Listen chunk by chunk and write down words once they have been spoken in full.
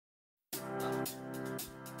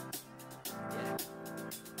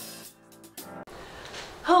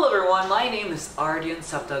Hello everyone, my name is Ardian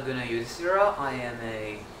Saptaguna Yudistira. I am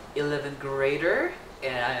a 11th grader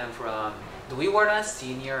and I am from Dwiwarna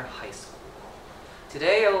Senior High School.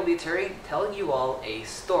 Today I will be telling you all a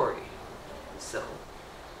story. So,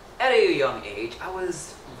 at a young age, I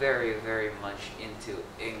was very much into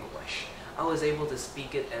English. I was able to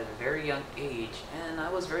speak it at a very young age and I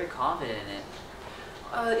was very confident in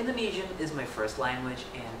it. Indonesian is my first language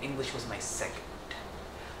and English was my second.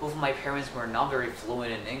 Both of my parents were not very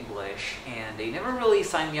fluent in English and they never really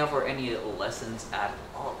signed me up for any lessons at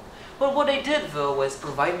all. But what they did though was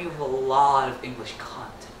provide me with a lot of English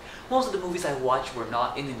content. Most of the movies I watched were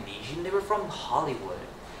not Indonesian, they were from Hollywood.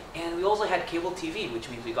 And we also had cable TV, which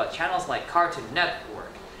means we got channels like Cartoon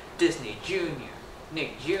Network, Disney Junior,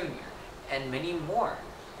 Nick Jr., and many more.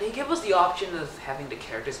 They gave us the option of having the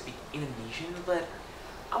characters speak Indonesian, but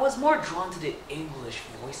I was more drawn to the English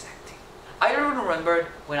voice acting. I remembered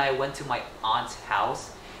when I went to my aunt's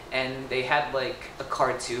house and they had like a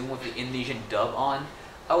cartoon with the Indonesian dub on.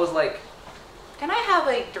 I was like, can I have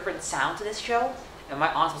a different sound to this show? And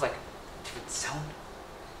my aunt was like, different sound?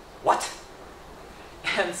 What?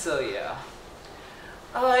 And so yeah.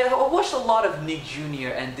 I watched a lot of Nick Jr.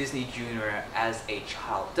 and Disney Jr. as a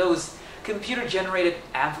child. Those computer-generated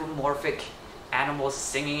anthropomorphic animals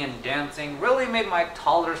singing and dancing really made my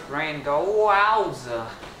toddler's brain go, wowza.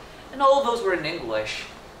 And all of those were in English.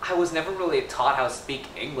 I was never really taught how to speak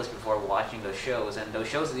English before watching those shows, and those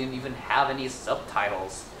shows didn't even have any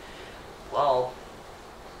subtitles. Well,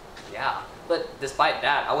 yeah. But despite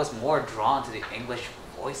that, I was more drawn to the English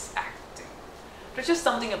voice acting. There's just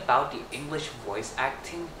something about the English voice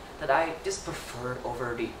acting that I just preferred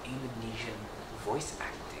over the Indonesian voice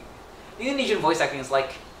acting. The Indonesian voice acting is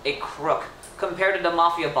like a crook compared to the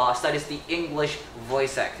mafia boss. That is the English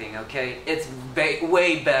voice acting, okay? It's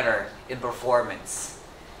way better in performance.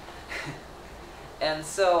 And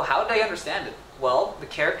so, how did I understand it? Well, the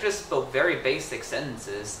characters spoke very basic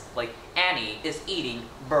sentences, like Annie is eating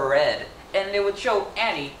bread, and they would show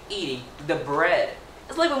Annie eating the bread.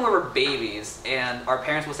 It's like when we were babies, and our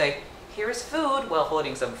parents would say, here's food, while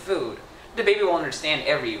holding some food. The baby won't understand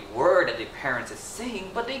every word that the parents is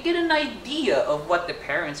saying, but they get an idea of what the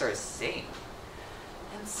parents are saying.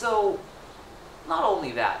 And so, not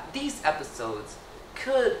only that, these episodes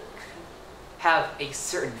could have a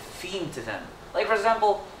certain theme to them. Like for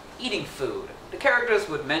example, eating food. The characters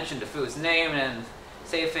would mention the food's name and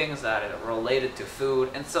say things that are related to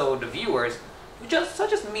food, and so the viewers,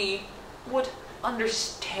 such as me, would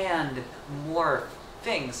understand more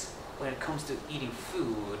things when it comes to eating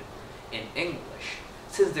food in English.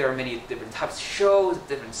 Since there are many different types of shows,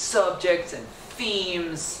 different subjects and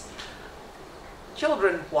themes,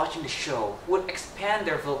 children watching the show would expand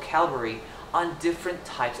their vocabulary on different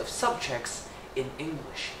types of subjects in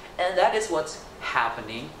English. And that is what's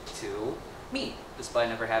happening to me. Despite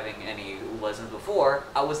never having any lessons before,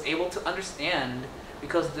 I was able to understand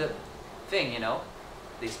because the thing,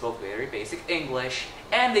 they spoke very basic English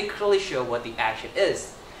and they clearly show what the action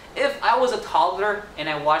is. If I was a toddler and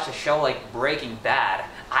I watched a show like Breaking Bad,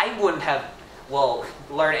 I wouldn't have,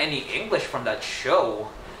 learned any English from that show.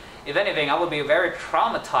 If anything, I would be very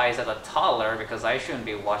traumatized as a toddler because I shouldn't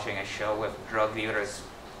be watching a show with drug dealers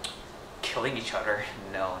killing each other.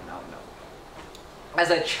 No.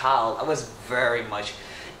 As a child, I was very much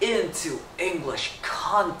into English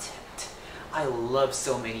content. I love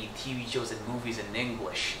so many TV shows and movies in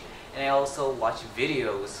English. And I also watch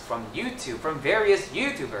videos from YouTube, from various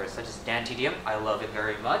YouTubers, such as Dan TDM. I love it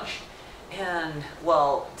very much. And,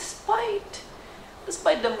 well,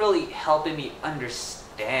 despite them really helping me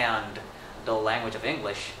understand the language of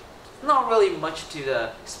English, not really much to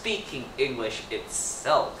the speaking English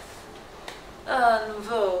itself. And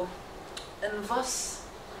thus,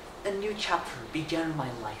 a new chapter began in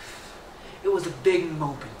my life. It was a big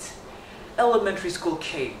moment. Elementary school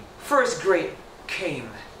came. First grade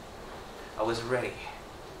came. I was ready.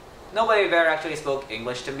 Nobody there actually spoke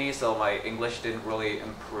English to me, so my English didn't really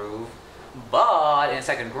improve. But in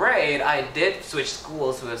second grade, I did switch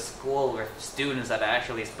schools to a school with students that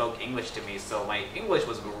actually spoke English to me, so my English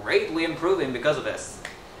was greatly improving because of this.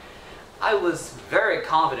 I was very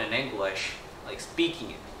confident in English, like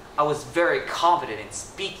speaking it. I was very confident in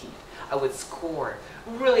speaking it. I would score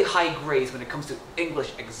really high grades when it comes to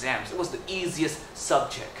English exams. It was the easiest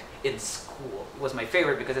subject in school. It was my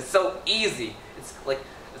favorite because it's so easy. It's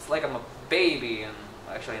like I'm a baby, and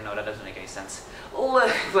actually no, that doesn't make any sense.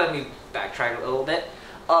 Let me backtrack a little bit.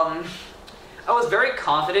 I was very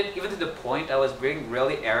confident, even to the point I was being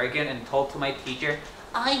really arrogant and told to my teacher,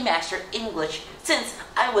 I mastered English since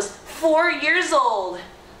I was 4 years old.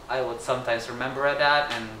 I would sometimes remember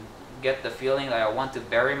that and get the feeling that I want to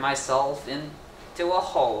bury myself into a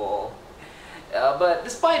hole. But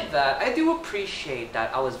despite that, I do appreciate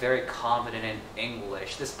that I was very confident in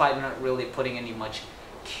English, despite not really putting any much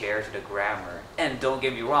care to the grammar. And don't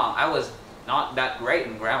get me wrong, I was not that great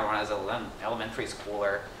in grammar when I was an elementary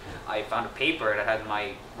schooler. I found a paper that had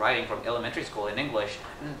my writing from elementary school in English,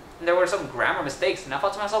 and there were some grammar mistakes, and I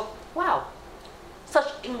thought to myself, wow, such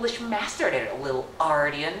English master there, little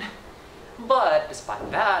Ardian. But despite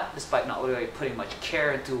that, despite not really putting much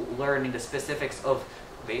care into learning the specifics of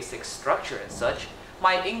basic structure and such,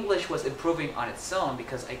 my English was improving on its own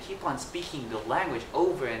because I keep on speaking the language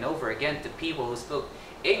over and over again to people who spoke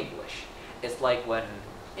English. It's like when,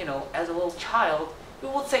 you know, as a little child, we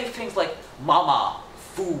would say things like, "Mama,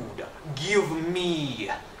 food, give me."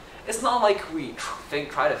 It's not like we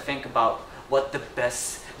try to think about what the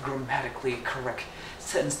best grammatically correct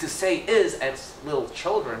sentence to say is as little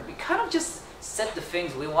children. We kind of just said the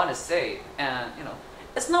things we want to say, and you know,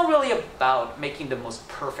 it's not really about making the most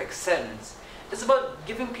perfect sentence. It's about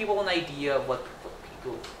giving people an idea of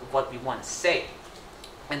what we want to say.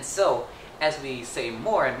 And so, as we say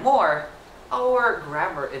more and more, our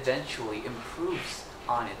grammar eventually improves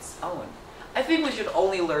on its own. I think we should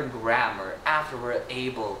only learn grammar after we're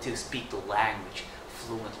able to speak the language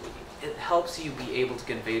fluently. It helps you be able to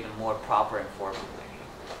convey it in a more proper and formal way.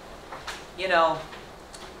 You know,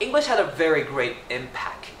 English had a very great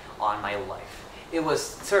impact on my life. It was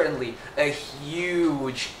certainly a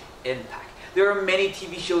huge impact. There are many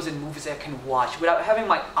TV shows and movies I can watch without having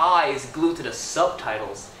my eyes glued to the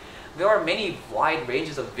subtitles. There are many wide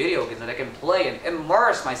ranges of video games that I can play and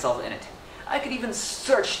immerse myself in it. I could even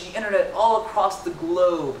search the internet all across the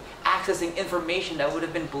globe, accessing information that would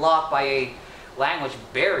have been blocked by a language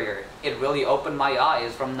barrier. It really opened my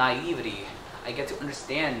eyes from naivety. I get to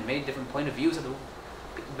understand many different point of views of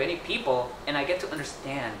many people, and I get to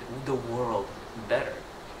understand the world better.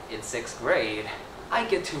 In 6th grade, I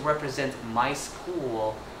get to represent my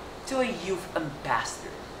school to a youth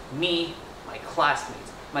ambassador. Me, my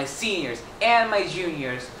classmates, my seniors, and my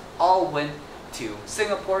juniors all went to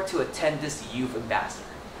Singapore to attend this youth ambassador.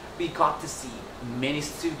 We got to see many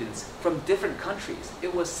students from different countries.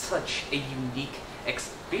 It was such a unique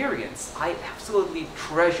experience. I absolutely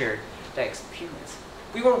treasured that experience.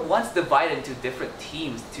 We were once divided into different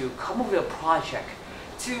teams to come up with a project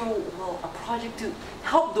to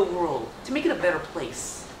help the world, to make it a better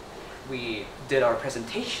place. We did our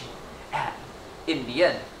presentation, and in the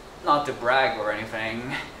end, not to brag or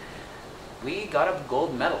anything, we got a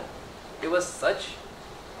gold medal. It was such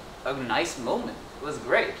a nice moment. It was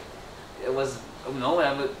great. It was a moment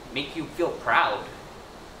that would make you feel proud.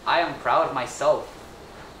 I am proud of myself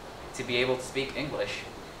to be able to speak English.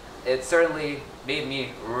 It certainly made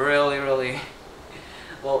me really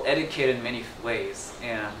well educated in many ways,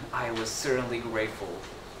 and I was certainly grateful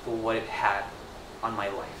for what it had on my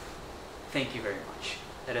life. Thank you very much.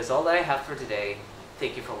 That is all that I have for today.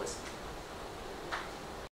 Thank you for listening.